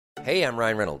Hey, I'm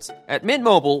Ryan Reynolds. At Mint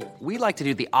Mobile, we like to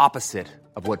do the opposite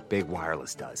of what Big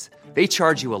Wireless does. They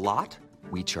charge you a lot,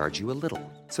 we charge you a little.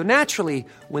 So naturally,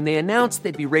 when they announced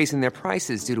they'd be raising their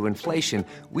prices due to inflation,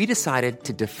 we decided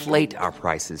to deflate our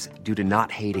prices due to not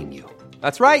hating you.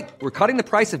 That's right. We're cutting the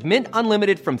price of Mint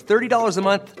Unlimited from $30 a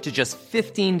month to just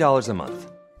 $15 a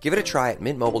month. Give it a try at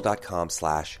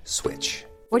mintmobile.com/switch.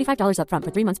 $45 up front for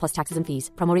 3 months plus taxes and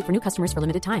fees. Promo rate for new customers for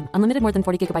limited time. Unlimited more than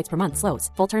 40 gigabytes per month. Slows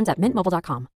full terms at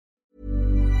mintmobile.com.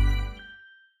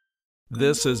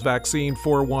 This is Vaccine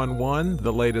 411,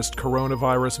 the latest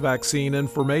coronavirus vaccine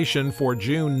information for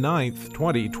June 9th,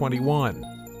 2021.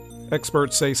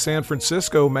 Experts say San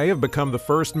Francisco may have become the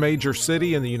first major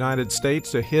city in the United States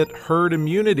to hit herd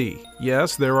immunity.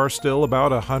 Yes, there are still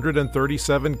about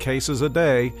 137 cases a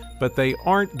day, but they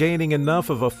aren't gaining enough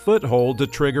of a foothold to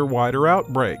trigger wider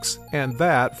outbreaks. And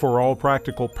that, for all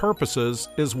practical purposes,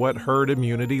 is what herd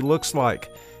immunity looks like.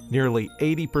 Nearly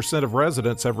 80% of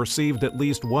residents have received at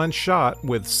least one shot,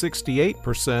 with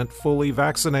 68% fully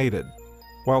vaccinated.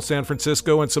 While San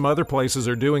Francisco and some other places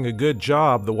are doing a good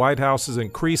job, the White House is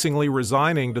increasingly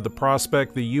resigning to the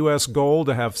prospect the U.S. goal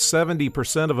to have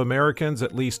 70% of Americans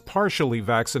at least partially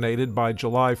vaccinated by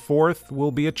July 4th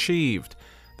will be achieved.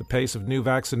 The pace of new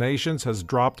vaccinations has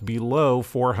dropped below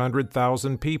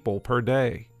 400,000 people per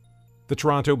day. The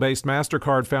Toronto-based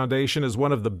MasterCard Foundation is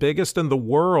one of the biggest in the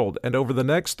world, and over the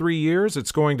next 3 years,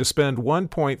 it's going to spend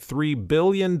 $1.3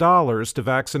 billion to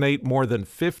vaccinate more than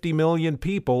 50 million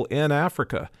people in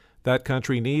Africa. That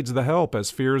country needs the help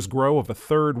as fears grow of a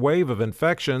third wave of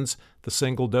infections. The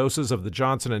single doses of the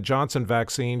Johnson & Johnson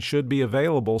vaccine should be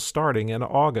available starting in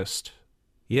August.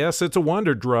 Yes, it's a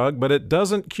wonder drug, but it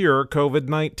doesn't cure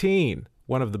COVID-19.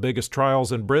 One of the biggest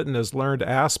trials in Britain has learned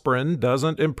aspirin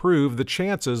doesn't improve the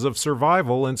chances of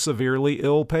survival in severely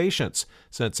ill patients.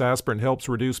 Since aspirin helps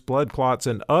reduce blood clots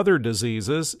in other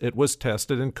diseases, it was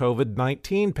tested in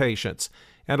COVID-19 patients.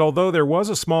 And although there was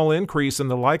a small increase in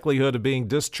the likelihood of being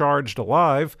discharged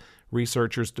alive,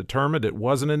 researchers determined it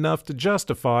wasn't enough to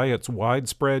justify its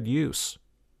widespread use.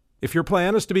 If your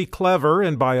plan is to be clever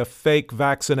and buy a fake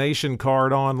vaccination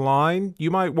card online, you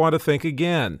might want to think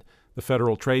again. The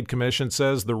Federal Trade Commission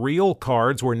says the real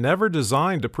cards were never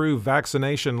designed to prove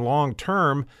vaccination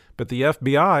long-term, but the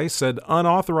FBI said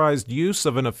unauthorized use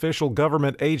of an official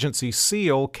government agency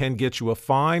seal can get you a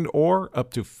fine or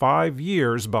up to 5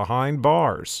 years behind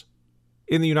bars.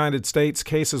 In the United States,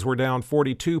 cases were down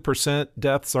 42%,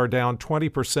 deaths are down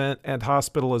 20%, and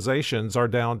hospitalizations are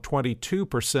down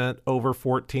 22% over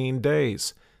 14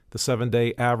 days. The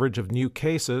 7-day average of new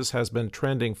cases has been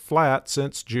trending flat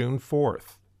since June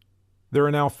 4th. There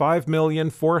are now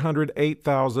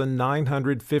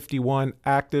 5,408,951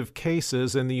 active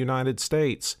cases in the United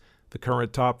States. The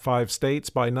current top 5 states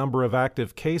by number of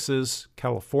active cases: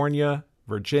 California,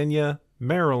 Virginia,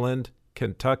 Maryland,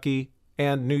 Kentucky,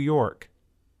 and New York.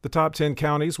 The top 10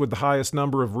 counties with the highest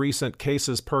number of recent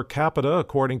cases per capita,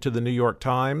 according to the New York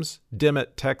Times: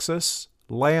 Dimmitt, Texas;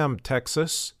 Lamb,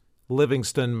 Texas;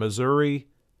 Livingston, Missouri;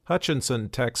 Hutchinson,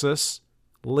 Texas;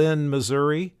 Lynn,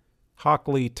 Missouri;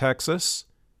 Hockley, Texas;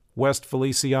 West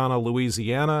Feliciana,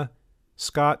 Louisiana;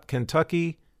 Scott,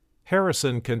 Kentucky;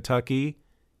 Harrison, Kentucky;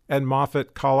 and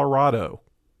Moffat, Colorado.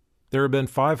 There have been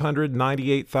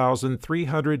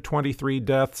 598,323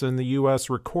 deaths in the U.S.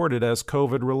 recorded as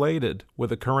COVID-related,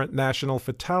 with a current national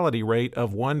fatality rate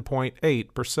of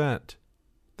 1.8%.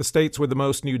 The states with the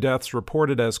most new deaths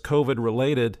reported as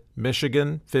COVID-related: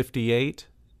 Michigan, 58;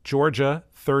 Georgia,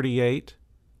 38;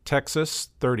 Texas,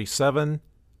 37;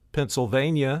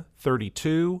 Pennsylvania,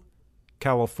 32;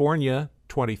 California,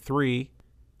 23;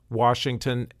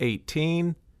 Washington,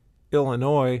 18;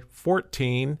 Illinois,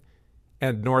 14;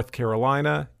 and North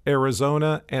Carolina,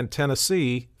 Arizona, and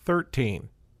Tennessee, 13.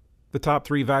 The top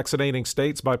 3 vaccinating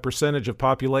states by percentage of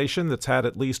population that's had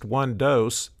at least one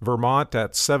dose: Vermont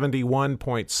at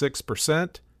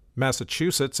 71.6%,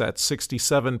 Massachusetts at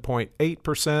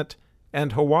 67.8%,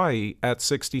 and Hawaii at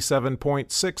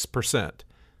 67.6%.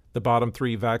 The bottom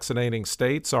 3 vaccinating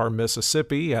states are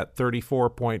Mississippi at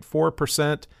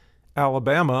 34.4%,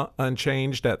 Alabama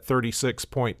unchanged at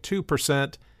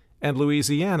 36.2%, and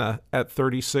Louisiana at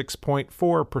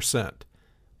 36.4%.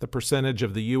 The percentage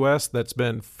of the U.S. that's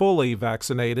been fully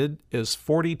vaccinated is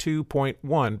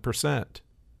 42.1%.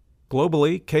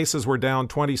 Globally, cases were down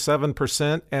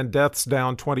 27% and deaths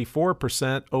down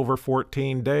 24% over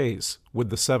 14 days, with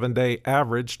the 7-day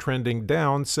average trending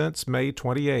down since May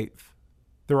 28th.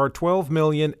 There are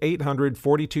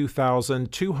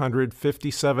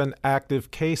 12,842,257 active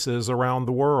cases around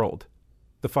the world.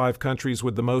 The 5 countries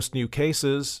with the most new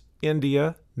cases: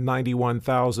 India,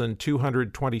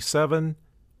 91,227;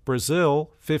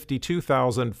 Brazil,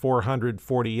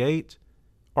 52,448,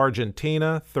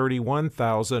 Argentina,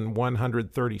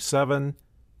 31,137,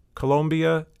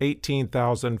 Colombia,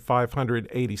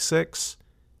 18,586,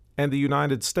 and the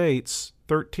United States,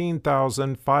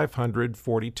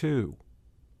 13,542.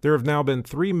 There have now been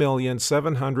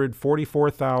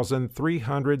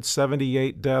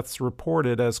 3,744,378 deaths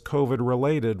reported as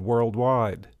COVID-related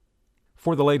worldwide.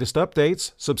 For the latest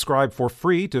updates, subscribe for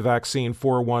free to Vaccine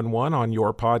 411 on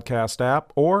your podcast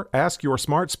app or ask your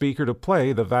smart speaker to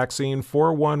play the Vaccine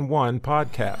 411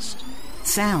 podcast.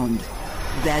 Sound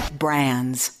that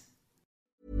brands.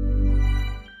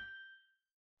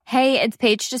 Hey, it's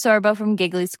Paige DeSorbo from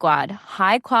Giggly Squad.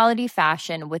 High quality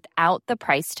fashion without the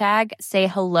price tag. Say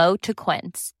hello to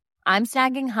Quince. I'm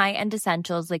snagging high-end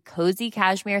essentials like cozy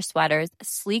cashmere sweaters,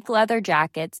 sleek leather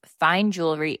jackets, fine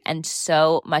jewelry, and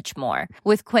so much more.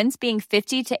 With Quince being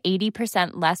 50 to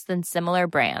 80% less than similar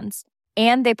brands.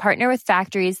 And they partner with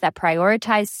factories that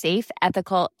prioritize safe,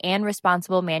 ethical, and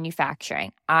responsible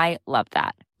manufacturing. I love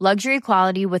that. Luxury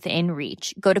quality within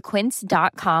reach. Go to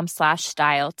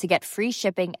quince.com/style to get free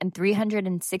shipping and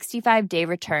 365-day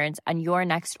returns on your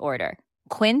next order.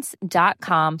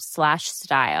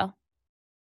 Quince.com/style.